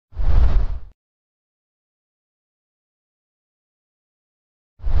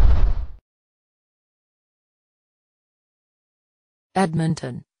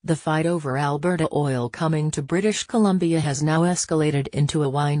Edmonton, the fight over Alberta oil coming to British Columbia has now escalated into a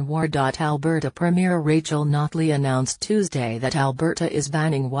wine war. Alberta Premier Rachel Notley announced Tuesday that Alberta is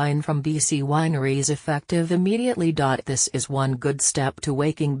banning wine from BC wineries effective immediately. This is one good step to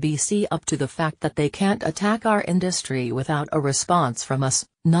waking BC up to the fact that they can't attack our industry without a response from us,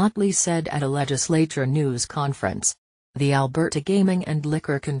 Notley said at a legislature news conference. The Alberta Gaming and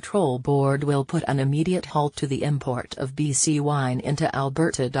Liquor Control Board will put an immediate halt to the import of BC wine into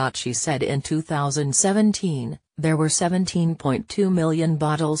Alberta. She said in 2017, there were 17.2 million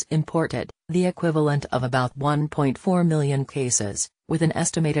bottles imported, the equivalent of about 1.4 million cases, with an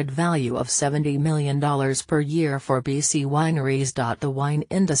estimated value of $70 million per year for BC wineries. The wine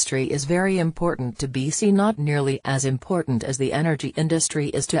industry is very important to BC, not nearly as important as the energy industry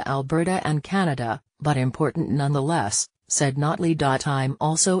is to Alberta and Canada, but important nonetheless, said Notley. I'm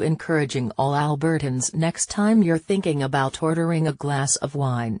also encouraging all Albertans, next time you're thinking about ordering a glass of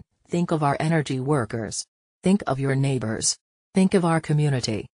wine, think of our energy workers. Think of your neighbors. Think of our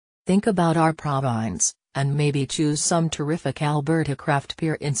community. Think about our province, and maybe choose some terrific Alberta craft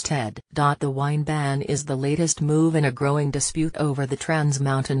beer instead. The wine ban is the latest move in a growing dispute over the Trans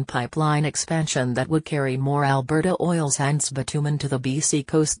Mountain pipeline expansion that would carry more Alberta oil sands bitumen to the BC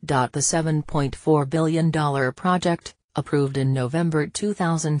coast. The $7.4 billion project, approved in November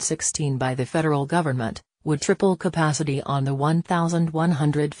 2016 by the federal government, would triple capacity on the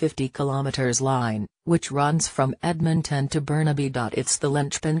 1,150 km line, which runs from Edmonton to Burnaby. It's the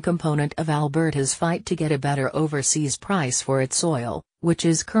linchpin component of Alberta's fight to get a better overseas price for its oil, which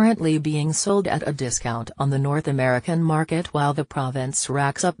is currently being sold at a discount on the North American market while the province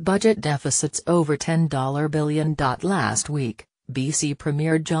racks up budget deficits over $10 billion. Last week, BC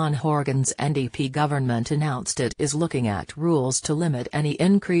Premier John Horgan's NDP government announced it is looking at rules to limit any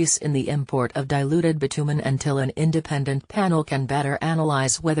increase in the import of diluted bitumen until an independent panel can better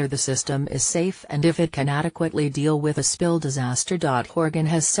analyze whether the system is safe and if it can adequately deal with a spill disaster. Horgan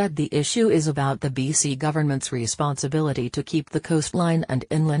has said the issue is about the BC government's responsibility to keep the coastline and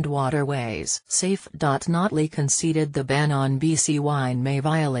inland waterways safe. Notley conceded the ban on BC wine may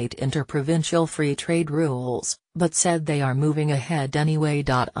violate interprovincial free trade rules, but said they are moving ahead anyway.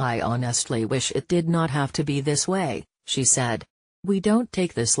 I honestly wish it did not have to be this way, she said. We don't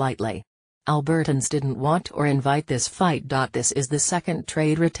take this lightly. Albertans didn't want or invite this fight. This is the second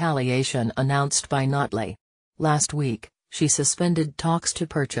trade retaliation announced by Notley. Last week, she suspended talks to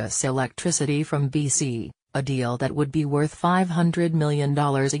purchase electricity from BC, a deal that would be worth $500 million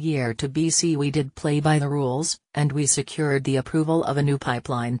a year to BC. We did play by the rules, and we secured the approval of a new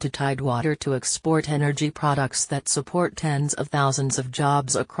pipeline to Tidewater to export energy products that support tens of thousands of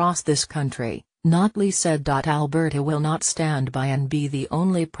jobs across this country, Notley said. Alberta will not stand by and be the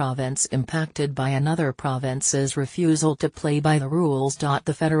only province impacted by another province's refusal to play by the rules.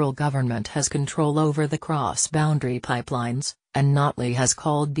 The federal government has control over the cross-boundary pipelines, and Notley has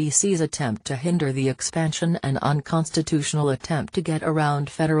called BC's attempt to hinder the expansion an unconstitutional attempt to get around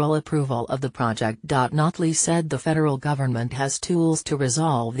federal approval of the project. Notley said the federal government has tools to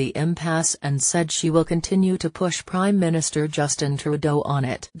resolve the impasse and said she will continue to push Prime Minister Justin Trudeau on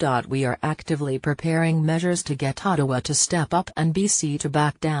it. We are actively preparing measures to get Ottawa to step up and BC to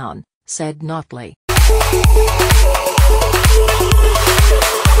back down, said Notley.